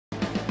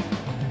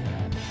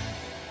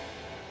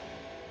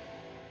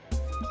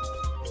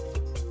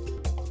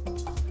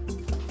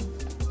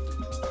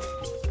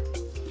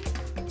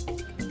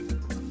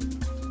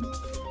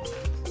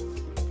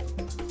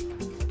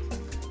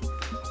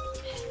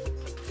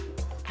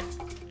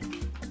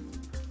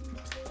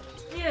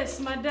Yes,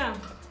 madam.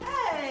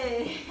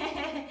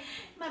 Hey,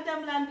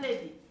 Madam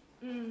Landlady.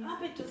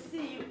 Happy to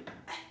see you.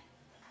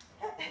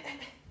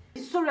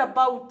 Sorry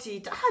about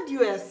it. I heard you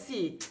were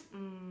sick.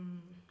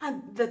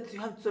 And that you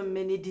had so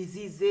many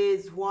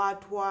diseases,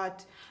 what.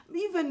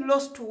 You even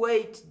lost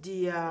weight,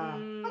 dear.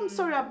 I'm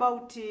sorry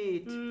about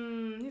it.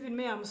 Even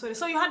me, I'm sorry.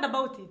 So you heard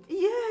about it?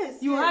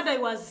 Yes. You heard I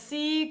was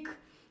sick?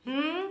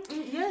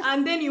 Yes.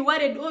 And then you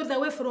worried all the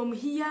way from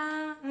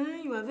here.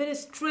 You were very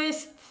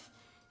stressed.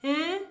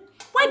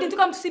 Why didn't you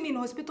come to see me in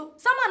hospital?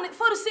 Someone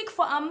fall sick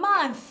for a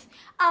month.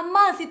 A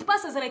month, it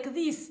passes like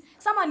this.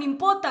 Someone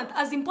important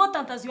as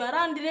your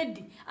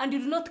landlady, and you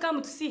do not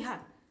come to see her.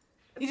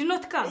 You did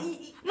not come.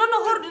 No,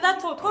 hold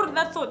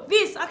that thought.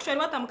 This, actually,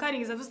 what I'm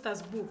carrying is a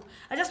visitor's book.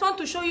 I just want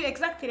to show you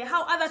exactly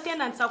how other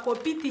tenants are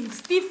competing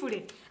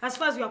stiffly as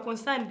far as you are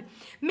concerned.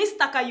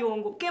 Mr.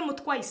 Kayongo came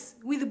twice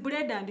with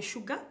bread and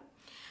sugar.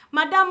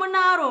 Madam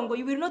Narongo,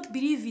 you will not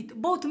believe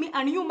it, bought me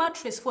a new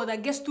mattress for the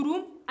guest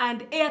room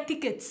and air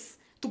tickets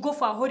to go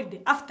for a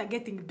holiday after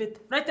getting better.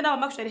 Right now,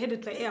 I'm actually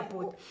headed to the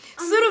airport.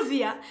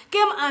 Sylvia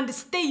came and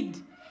stayed.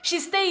 She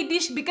stayed,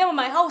 she became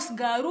my house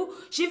girl.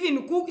 She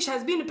even cooked, she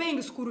has been paying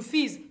school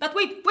fees. But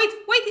wait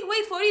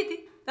for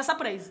it. The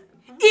surprise.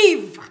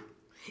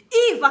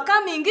 Eva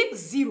coming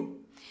 0.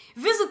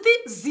 Visit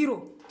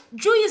 0.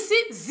 Joyce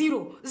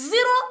 0.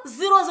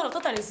 0.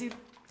 Totally 0.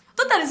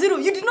 Totally 0.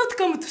 You did not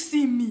come to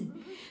see me.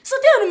 So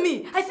tell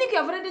me, I think you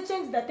have already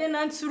changed the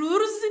tenants'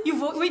 rules.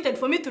 You've waited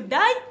for me to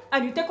die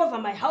and you take over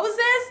my houses.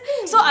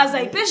 So as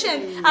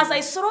I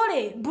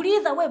slowly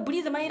breathe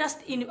my last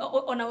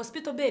on a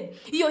hospital bed,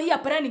 you're here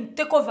planning to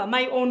take over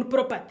my own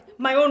property.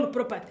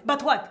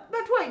 But what?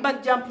 But why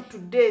but jump to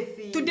death?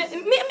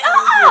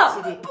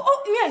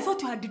 I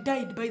thought you had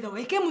died, by the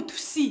way. I came to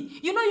see.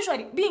 You know,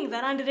 usually being the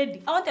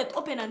landlady, I wanted to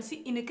open and see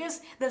in case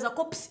there's a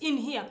corpse in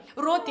here,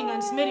 rotting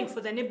and smelling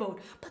for the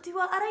neighborhood. But you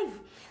arrived.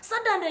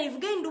 Suddenly I've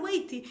gained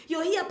weight.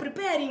 You're here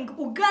preparing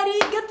ugari,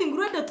 getting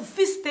ready to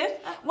feast.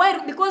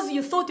 Why? Because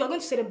you thought you were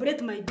going to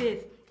celebrate my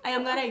death. I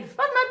am arrived.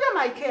 But madam,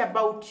 I care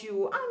about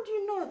you, and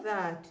you know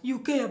that. You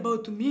care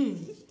about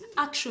me.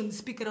 Actions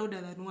speak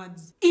louder than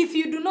words. If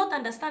you do not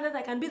understand that,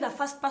 I can be the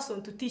first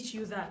person to teach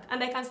you that.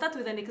 And I can start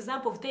with an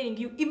example of telling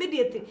you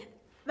immediately.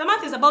 The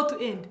month is about to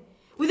end.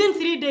 Within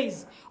 3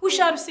 days, we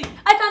shall see.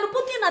 I can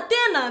put in a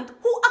tenant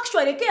who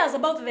actually cares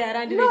about their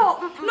landlady.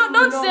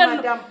 Don't say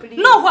madam, please.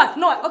 No, what?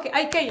 No, okay,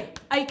 I care.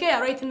 I care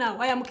right now.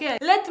 I am care.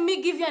 Let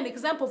me give you an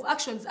example of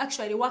actions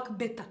actually work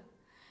better.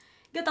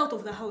 Get out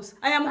of the house.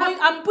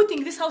 I'm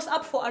putting this house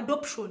up for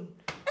adoption.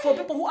 For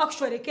people who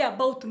actually care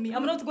about me.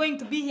 I'm not going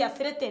to be here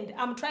threatened.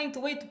 I'm trying to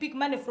wait to pick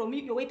money from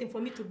you. You're waiting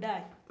for me to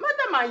die.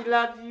 Madam, I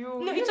love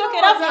you. No, it's okay.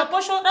 Have your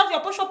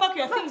portion, pack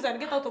your things and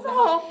get out of the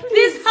house.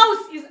 Please. This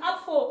house is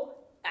up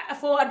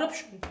for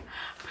adoption.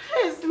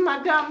 Please,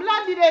 madam,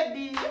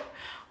 landlady.